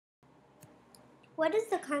What is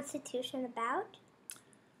the Constitution about?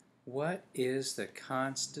 What is the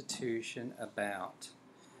Constitution about?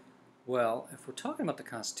 Well, if we're talking about the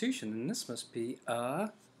Constitution, then this must be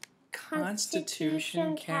a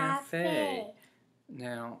Constitution Cafe.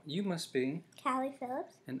 Now, you must be Cali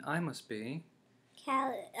Phillips. and I must be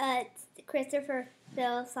It's Christopher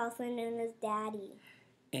Phillips, also known as Daddy.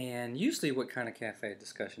 And usually what kind of cafe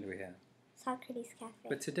discussion do we have? Socrates Cafe.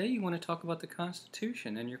 But today you want to talk about the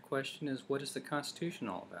Constitution, and your question is, what is the Constitution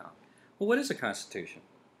all about? Well, what is a Constitution?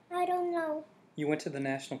 I don't know. You went to the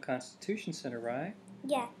National Constitution Center, right?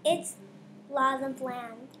 Yeah, it's laws of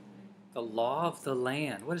land. The law of the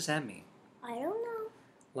land. What does that mean? I don't know.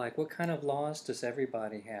 Like, what kind of laws does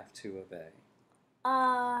everybody have to obey?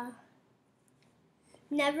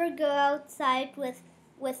 Never go outside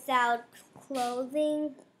without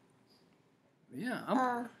clothing.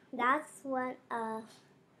 Yeah. That's what.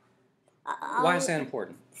 Why is that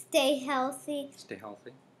important? Stay healthy. Stay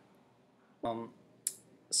healthy.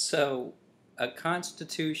 So a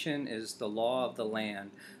constitution is the law of the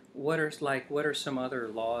land. What are some other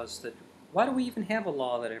laws that? Why do we even have a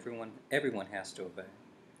law that everyone has to obey?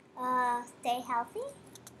 Stay healthy.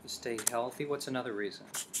 To stay healthy. What's another reason?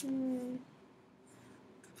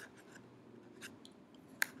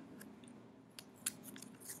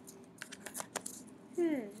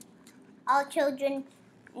 All children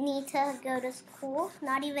need to go to school,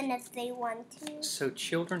 not even if they want to. So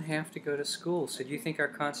children have to go to school. So do you think our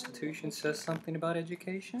Constitution says something about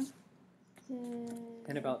education?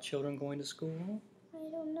 And about children going to school? I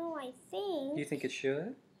don't know, I think. Do you think it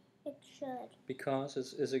should? It should. Because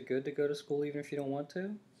is it good to go to school even if you don't want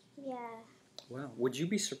to? Yeah. Well, would you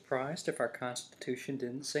be surprised if our Constitution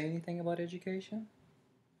didn't say anything about education?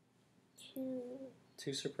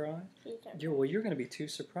 Too surprised? Well, you're going to be too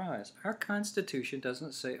surprised. Our Constitution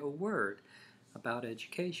doesn't say a word about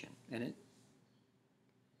education, and it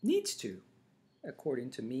needs to, according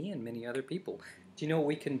to me and many other people. Do you know what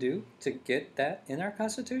we can do to get that in our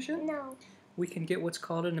Constitution? No. We can get what's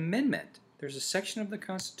called an amendment. There's a section of the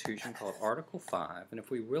Constitution called Article 5, and if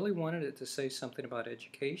we really wanted it to say something about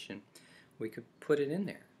education, we could put it in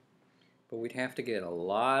there. But we'd have to get a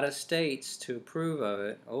lot of states to approve of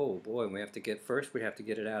it. Oh boy, we'd have to get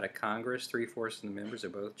it out of Congress, 3/4 of the members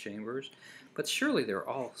of both chambers. But surely they're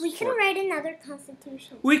all... We can write another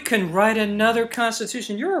constitution. We can write another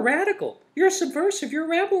constitution. You're a radical. You're a subversive. You're a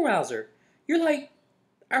rabble-rouser. You're like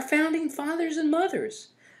our founding fathers and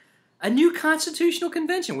mothers. A new constitutional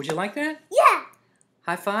convention. Would you like that? Yeah!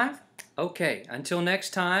 High five? Okay, until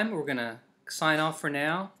next time, we're going to sign off for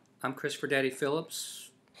now. I'm Christopher Daddy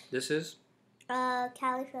Phillips. This is...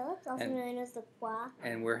 Cali Phillips, also known as the Qua.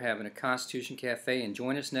 And we're having a Constitution Cafe, and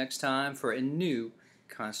join us next time for a new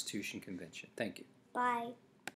Constitution Convention. Thank you. Bye.